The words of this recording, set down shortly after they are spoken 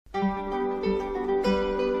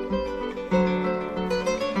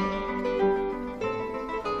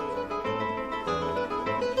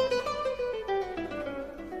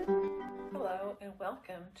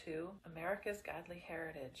family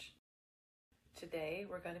heritage. Today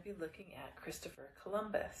we're going to be looking at Christopher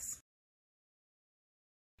Columbus.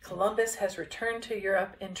 Columbus has returned to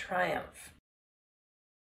Europe in triumph.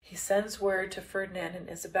 He sends word to Ferdinand and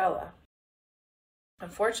Isabella.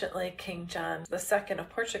 Unfortunately, King John II of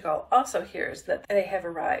Portugal also hears that they have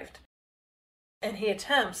arrived, and he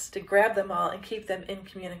attempts to grab them all and keep them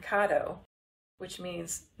incommunicado, which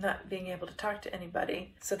means not being able to talk to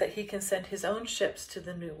anybody, so that he can send his own ships to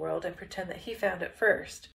the New World and pretend that he found it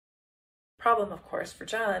first. Problem, of course, for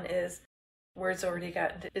John is word's already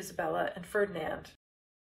gotten to Isabella and Ferdinand.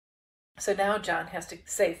 So now John has to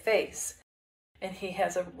save face, and he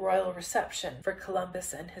has a royal reception for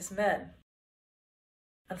Columbus and his men.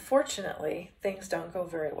 Unfortunately, things don't go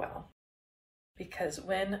very well, because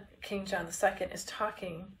when King John II is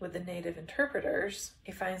talking with the native interpreters,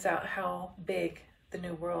 he finds out how big the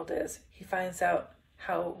New World is. He finds out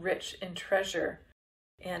how rich in treasure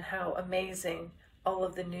and how amazing all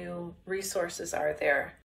of the new resources are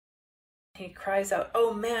there. He cries out,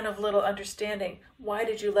 "Oh, man of little understanding, why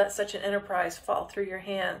did you let such an enterprise fall through your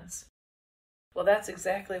hands?" Well, that's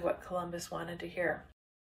exactly what Columbus wanted to hear.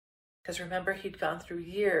 Because remember, he'd gone through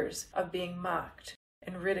years of being mocked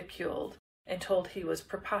and ridiculed and told he was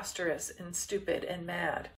preposterous and stupid and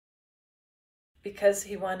mad. Because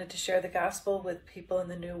he wanted to share the gospel with people in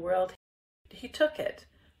the New World, he took it,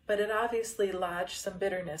 but it obviously lodged some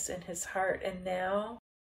bitterness in his heart, and now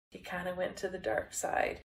he kind of went to the dark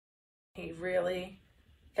side. He really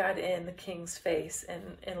got in the king's face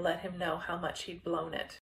and let him know how much he'd blown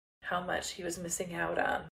it, how much he was missing out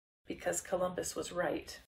on, because Columbus was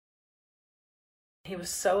right. He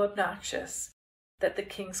was so obnoxious that the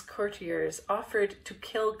king's courtiers offered to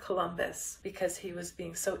kill Columbus because he was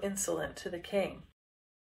being so insolent to the king.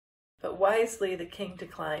 But wisely the king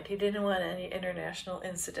declined. He didn't want any international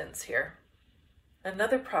incidents here.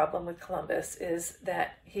 Another problem with Columbus is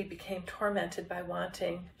that he became tormented by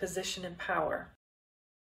wanting position and power.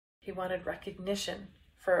 He wanted recognition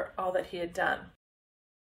for all that he had done.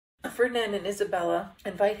 Ferdinand and Isabella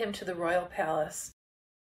invite him to the royal palace,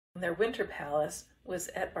 and their winter palace was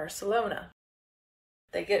at Barcelona.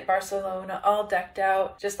 They get Barcelona all decked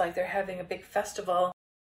out, just like they're having a big festival.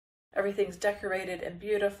 Everything's decorated and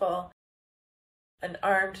beautiful. An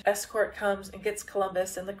armed escort comes and gets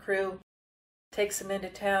Columbus and the crew, takes him into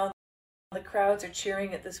town. The crowds are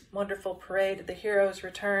cheering at this wonderful parade. The heroes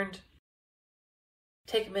returned.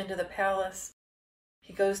 Take him into the palace.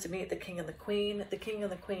 He goes to meet the king and the queen. The king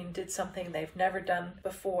and the queen did something they've never done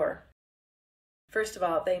before. First of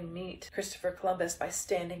all, they meet Christopher Columbus by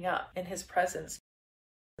standing up in his presence.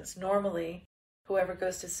 Normally, whoever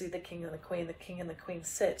goes to see the king and the queen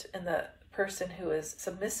sit, and the person who is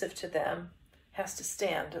submissive to them has to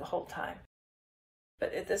stand the whole time.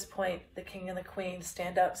 But at this point, the king and the queen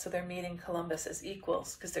stand up, so they're meeting Columbus as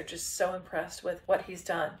equals, because they're just so impressed with what he's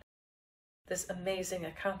done. This amazing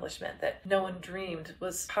accomplishment that no one dreamed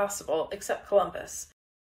was possible except Columbus.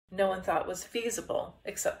 No one thought was feasible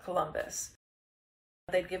except Columbus.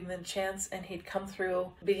 They'd give him a chance, and he'd come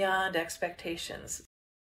through beyond expectations.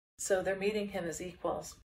 So they're meeting him as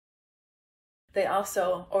equals. They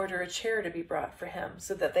also order a chair to be brought for him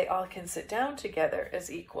so that they all can sit down together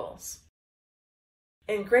as equals.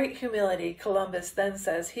 In great humility, Columbus then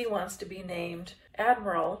says he wants to be named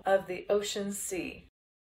Admiral of the Ocean Sea.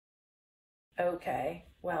 Okay,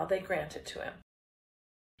 well, they grant it to him.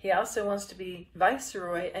 He also wants to be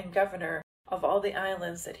Viceroy and Governor of all the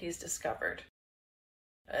islands that he's discovered.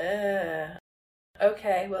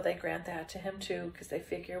 Okay, well, they grant that to him too, because they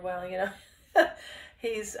figure, well,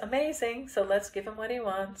 he's amazing, so let's give him what he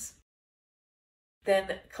wants.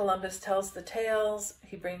 Then Columbus tells the tales.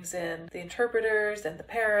 He brings in the interpreters and the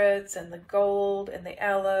parrots and the gold and the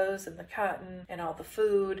aloes and the cotton and all the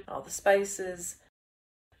food, all the spices,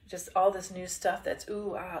 just all this new stuff that's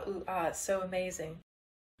ooh, ah, it's so amazing.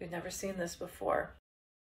 We've never seen this before.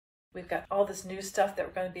 We've got all this new stuff that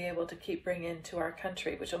we're going to be able to keep bringing into our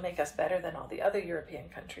country, which will make us better than all the other European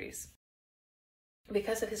countries.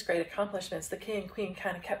 Because of his great accomplishments, the king and queen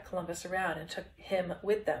kind of kept Columbus around and took him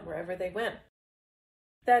with them wherever they went.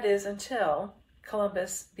 That is, until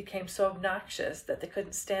Columbus became so obnoxious that they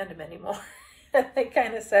couldn't stand him anymore. And they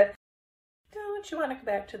kind of said, "Don't you want to go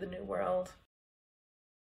back to the New World?"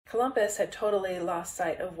 Columbus had totally lost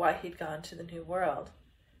sight of why he'd gone to the New World.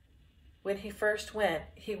 When he first went,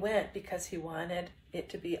 he went because he wanted it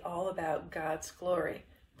to be all about God's glory,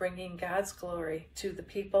 bringing God's glory to the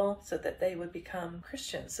people so that they would become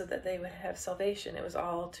Christians, so that they would have salvation. It was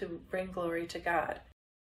all to bring glory to God.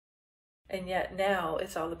 And yet now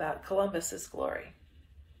it's all about Columbus's glory.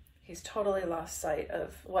 He's totally lost sight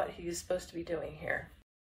of what he's supposed to be doing here.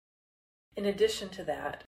 In addition to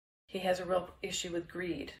that, he has a real issue with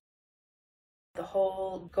greed. The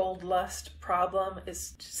whole gold lust problem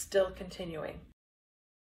is still continuing.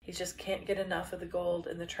 He just can't get enough of the gold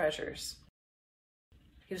and the treasures.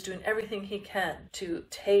 He was doing everything he can to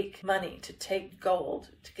take money, to take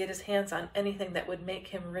gold, to get his hands on anything that would make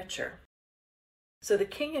him richer. So the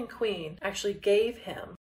king and queen actually gave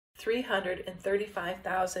him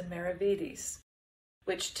 335,000 maravedis,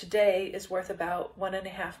 which today is worth about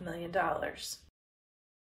 $1.5 million.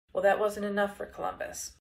 Well, that wasn't enough for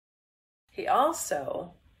Columbus. He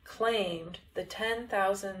also claimed the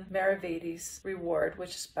 10,000 maravedis reward,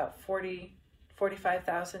 which is about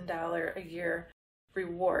 $45,000 a year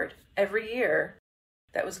reward every year,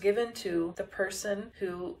 that was given to the person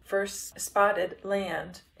who first spotted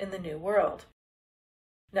land in the New World.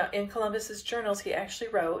 Now, in Columbus's journals, he actually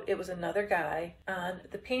wrote it was another guy on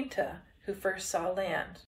the Pinta who first saw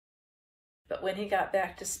land. But when he got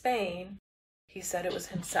back to Spain, he said it was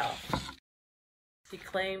himself. He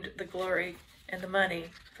claimed the glory and the money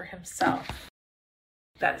for himself.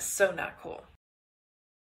 That is so not cool.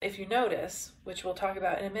 If you notice, which we'll talk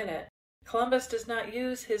about in a minute, Columbus does not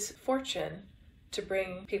use his fortune to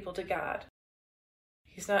bring people to God.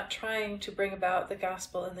 He's not trying to bring about the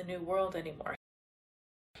gospel in the New World anymore.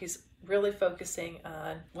 He's really focusing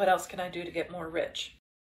on what else can I do to get more rich,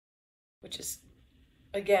 which is,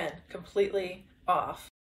 again, completely off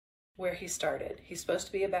where he started. He's supposed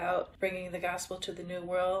to be about bringing the gospel to the New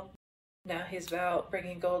World. Now he's about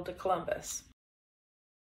bringing gold to Columbus.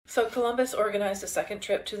 So Columbus organized a second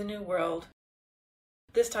trip to the New World.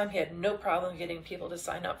 This time he had no problem getting people to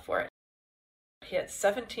sign up for it. He had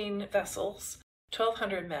 17 vessels,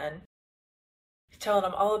 1,200 men, telling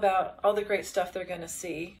them all about all the great stuff they're going to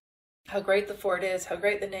see, how great the fort is, how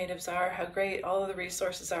great the natives are, how great all of the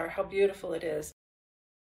resources are, how beautiful it is.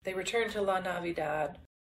 They returned to La Navidad.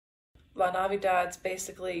 La Navidad's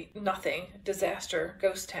basically nothing, disaster,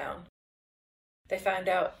 ghost town. They found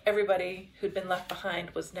out everybody who'd been left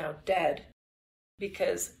behind was now dead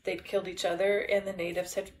because they'd killed each other and the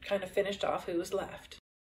natives had kind of finished off who was left.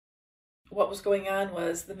 What was going on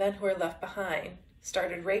was the men who were left behind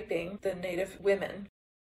started raping the native women,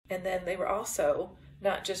 and then they were also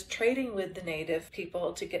not just trading with the native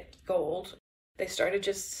people to get gold, they started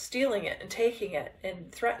just stealing it and taking it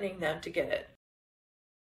and threatening them to get it.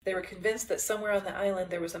 They were convinced that somewhere on the island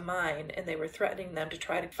there was a mine, and they were threatening them to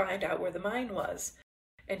try to find out where the mine was,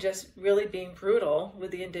 and just really being brutal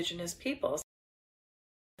with the indigenous peoples.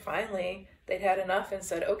 Finally, they'd had enough and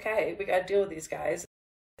said, okay, we got to deal with these guys,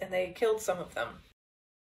 and they killed some of them.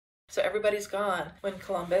 So everybody's gone when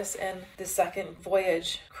Columbus and the second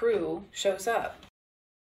voyage crew shows up.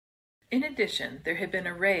 In addition, there had been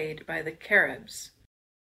a raid by the Caribs.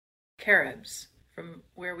 Caribs, from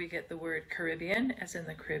where we get the word Caribbean, as in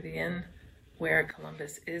the Caribbean, where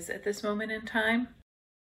Columbus is at this moment in time.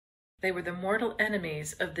 They were the mortal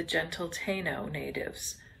enemies of the gentle Taino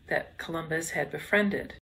natives that Columbus had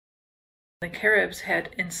befriended. The Caribs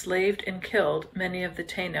had enslaved and killed many of the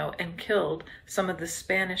Taino and killed some of the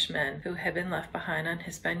Spanish men who had been left behind on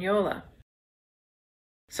Hispaniola.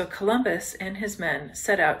 So Columbus and his men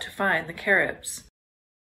set out to find the Caribs.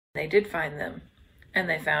 They did find them, and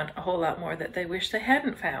they found a whole lot more that they wished they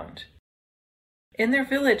hadn't found. In their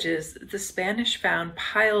villages, the Spanish found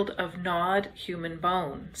piled of gnawed human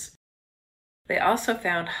bones. They also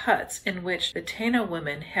found huts in which the Taino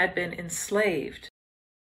women had been enslaved,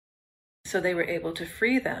 so they were able to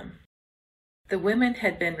free them. The women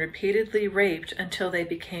had been repeatedly raped until they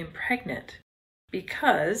became pregnant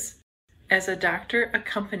because, as a doctor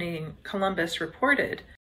accompanying Columbus reported,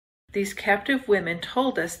 these captive women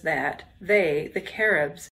told us that they, the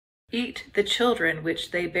Caribs, eat the children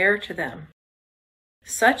which they bear to them.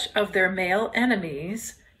 Such of their male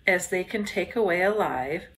enemies as they can take away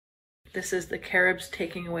alive, this is the Caribs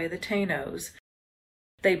taking away the Tainos,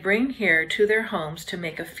 they bring here to their homes to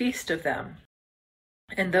make a feast of them.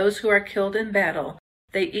 And those who are killed in battle,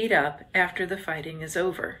 they eat up after the fighting is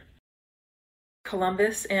over.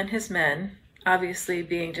 Columbus and his men, obviously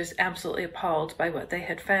being just absolutely appalled by what they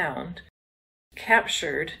had found,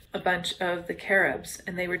 captured a bunch of the Caribs,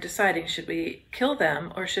 and they were deciding, should we kill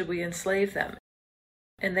them or should we enslave them?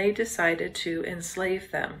 And they decided to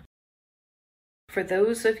enslave them. For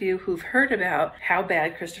those of you who've heard about how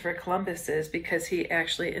bad Christopher Columbus is because he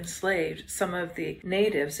actually enslaved some of the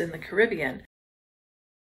natives in the Caribbean,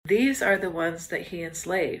 these are the ones that he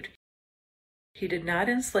enslaved. He did not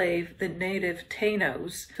enslave the native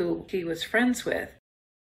Tainos who he was friends with.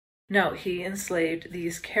 No, he enslaved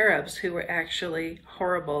these Caribs who were actually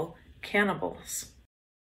horrible cannibals.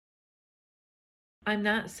 I'm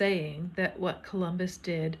not saying that what Columbus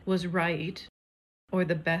did was right or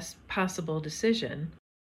the best possible decision.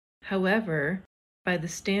 However, by the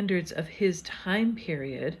standards of his time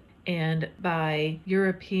period and by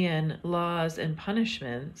European laws and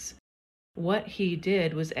punishments, what he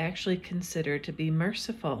did was actually considered to be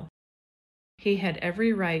merciful. He had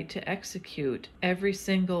every right to execute every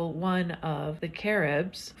single one of the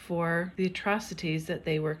Caribs for the atrocities that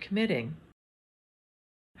they were committing.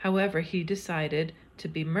 However, he decided to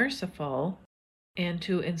be merciful and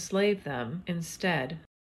to enslave them instead.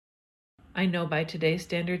 I know by today's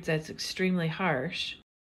standards that's extremely harsh,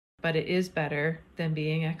 but it is better than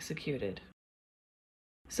being executed.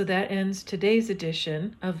 So that ends today's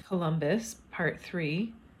edition of Columbus, Part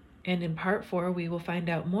 3. And in Part 4, we will find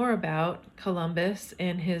out more about Columbus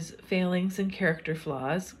and his failings and character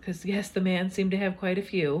flaws, because yes, the man seemed to have quite a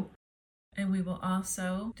few. And we will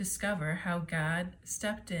also discover how God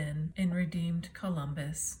stepped in and redeemed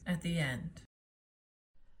Columbus at the end.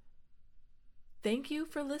 Thank you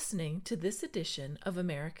for listening to this edition of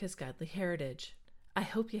America's Godly Heritage. I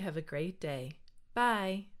hope you have a great day.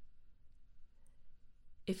 Bye.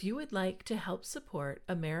 If you would like to help support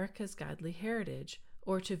America's Godly Heritage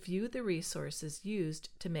or to view the resources used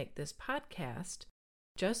to make this podcast,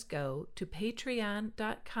 just go to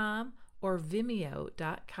patreon.com or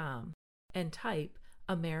vimeo.com and type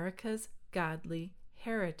America's Godly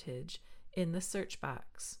Heritage in the search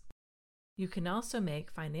box. You can also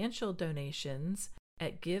make financial donations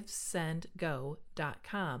at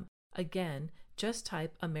givesendgo.com. Again, just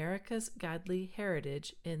type America's Godly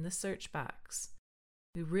Heritage in the search box.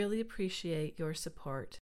 We really appreciate your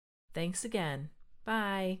support. Thanks again.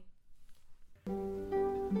 Bye.